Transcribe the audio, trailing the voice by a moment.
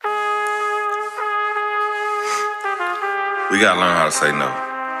We gotta learn how to say no.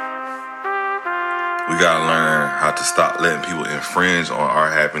 We gotta learn how to stop letting people infringe on our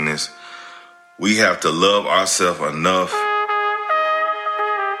happiness. We have to love ourselves enough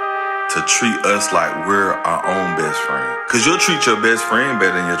to treat us like we're our own best friend. Because you'll treat your best friend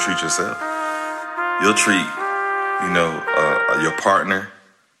better than you'll treat yourself. You'll treat, your partner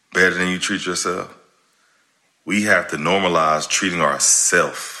better than you treat yourself. We have to normalize treating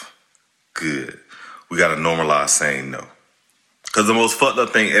ourselves good. We got to normalize saying no. Because the most fucked up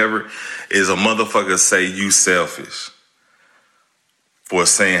thing ever is a motherfucker say you selfish for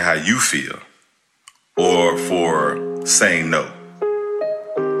saying how you feel or for saying no.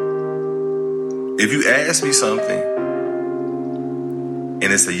 If you ask me something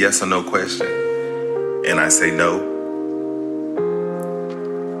and it's a yes or no question and I say no,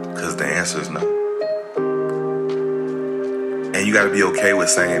 because the answer is no. And you got to be okay with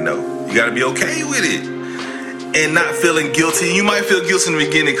saying no. You got to be okay with it and not feeling guilty. You might feel guilty in the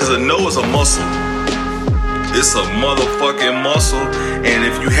beginning because a no is a muscle. It's a motherfucking muscle. And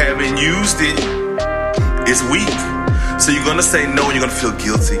if you haven't used it, it's weak. So you're going to say no and you're going to feel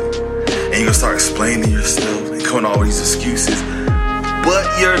guilty. And you're going to start explaining yourself and coming up with all these excuses.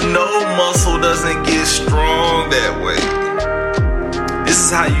 But your no muscle doesn't get strong that way. This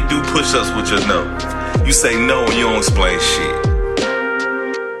is how you do push-ups with your no. You say no and you don't explain shit.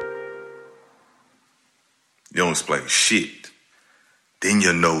 You don't explain shit. Then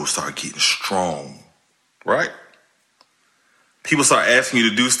your no start getting strong. Right? People start asking you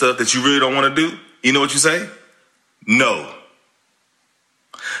to do stuff that you really don't want to do. You know what you say? No.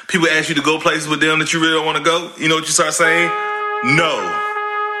 People ask you to go places with them that you really don't want to go. You know what you start saying? No.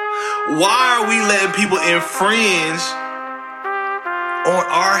 Why are we letting people infringe on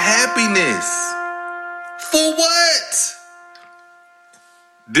our happiness? For what?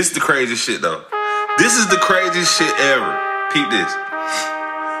 This is the craziest shit though. This is the craziest shit ever. Peep this.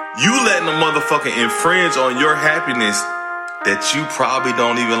 You letting a motherfucker infringe on your happiness that you probably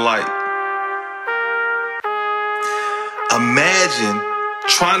don't even like. Imagine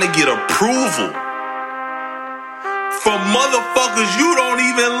trying to get approval from motherfuckers you don't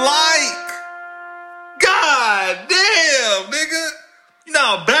even like. God damn, nigga. You know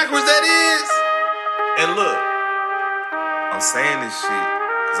how backwards that is? And look, I'm saying this shit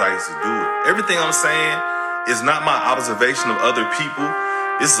because I used to do it. Everything I'm saying is not my observation of other people.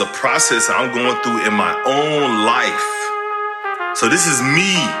 This is a process I'm going through in my own life. So this is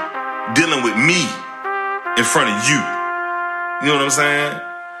me dealing with me in front of you. You know what I'm saying?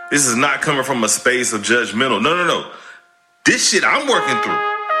 This is not coming from a space of judgmental. No. This shit I'm working through,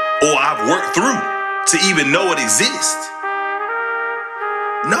 or I've worked through to even know it exists.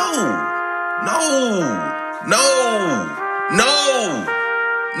 No.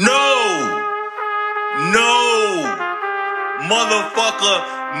 Motherfucker,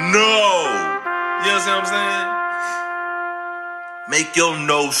 no. You understand what I'm saying? Make your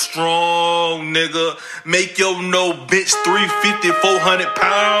no strong, nigga. Make your no bitch 350, 400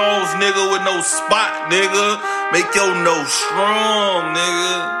 pounds, nigga, with no spot, nigga. Make your no strong,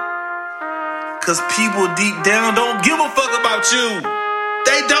 nigga. Cause people deep down don't give a fuck about you.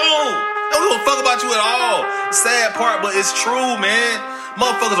 They don't give a fuck about you at all. Sad part, but it's true, man.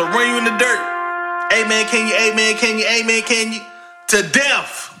 Motherfuckers will run you in the dirt. Amen, can you? Amen, can you? Amen, can you? To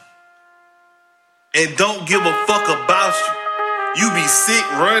death. And don't give a fuck about you. You be sick,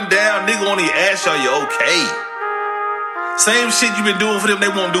 run down, nigga won't even ask y'all you okay. Same shit you been doing for them, they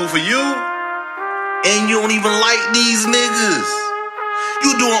won't do for you. And you don't even like these niggas.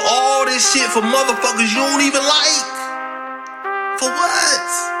 You doing all this shit for motherfuckers you don't even like. For what?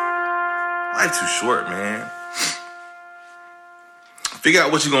 Life too short, man. Figure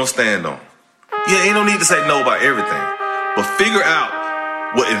out what you gonna stand on. Yeah, ain't no need to say no about everything. But figure out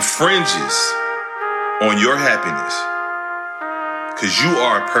what infringes on your happiness. Because you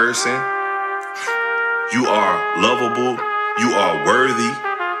are a person, you are lovable, you are worthy,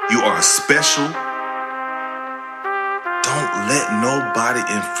 you are special. Don't let nobody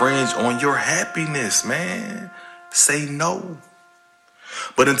infringe on your happiness, man. Say no.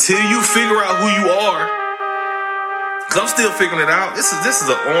 But until you figure out who you are, because I'm still figuring it out, this is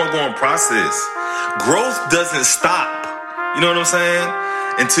an ongoing process. Growth doesn't stop, you know what I'm saying,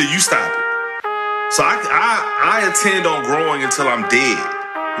 until you stop it. So I intend on growing until I'm dead.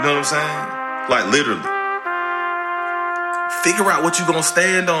 You know what I'm saying? Like literally. Figure out what you gonna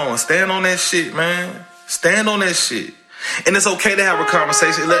stand on. Stand on that shit, man. Stand on that shit. And it's okay to have a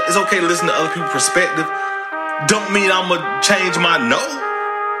conversation. It's okay to listen to other people's perspective. Don't mean I'm gonna change my no.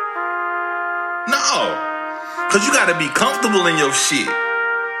 No. Because you gotta be comfortable in your shit.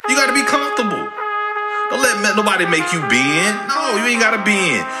 You gotta be comfortable. Don't let nobody make you bend. No, you ain't gotta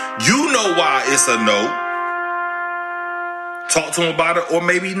bend. You know why it's a no. Talk to them about it, or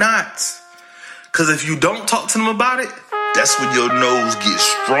maybe not. Because if you don't talk to them about it, that's when your nose gets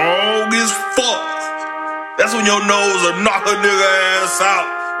strong as fuck. That's when your nose will knock a nigga ass out.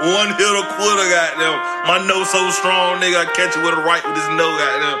 One hit a quitter, goddamn. My nose so strong, nigga, I catch it with a right with this nose,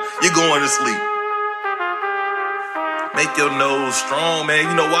 goddamn. You're going to sleep. Make your nose strong, man.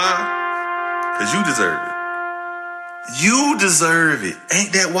 You know why? Because you deserve it. You deserve it.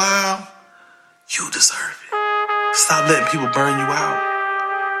 Ain't that wild? You deserve it. Stop letting people burn you out.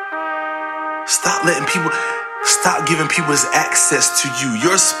 Stop giving people this access to you.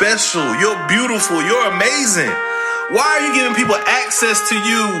 You're special. You're beautiful. You're amazing. Why are you giving people access to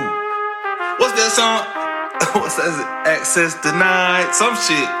you? What's that song? What's that? Access denied. Some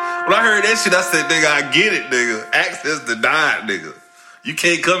shit. When I heard that shit, I said, nigga, I get it, nigga. Access denied, nigga. You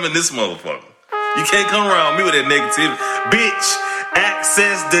can't come in this motherfucker. You can't come around me with that negativity. Bitch,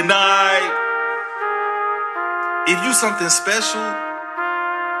 access denied. If you something special,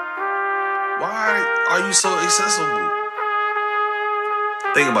 why are you so accessible?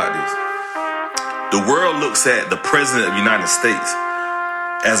 Think about this. The world looks at the president of the United States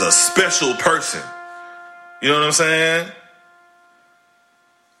as a special person. You know what I'm saying?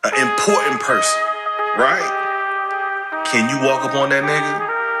 An important person, right? Can you walk up on that nigga?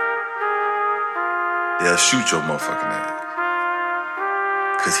 They'll shoot your motherfucking ass.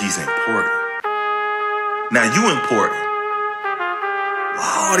 Because he's important. Now you important.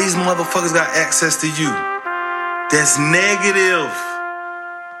 Why all these motherfuckers got access to you? That's negative.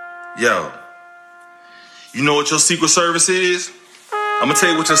 Yo, you know what your Secret Service is? I'm going to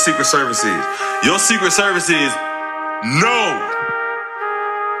tell you what your Secret Service is. Your Secret Service is no.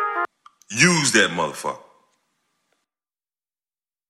 Use that motherfucker.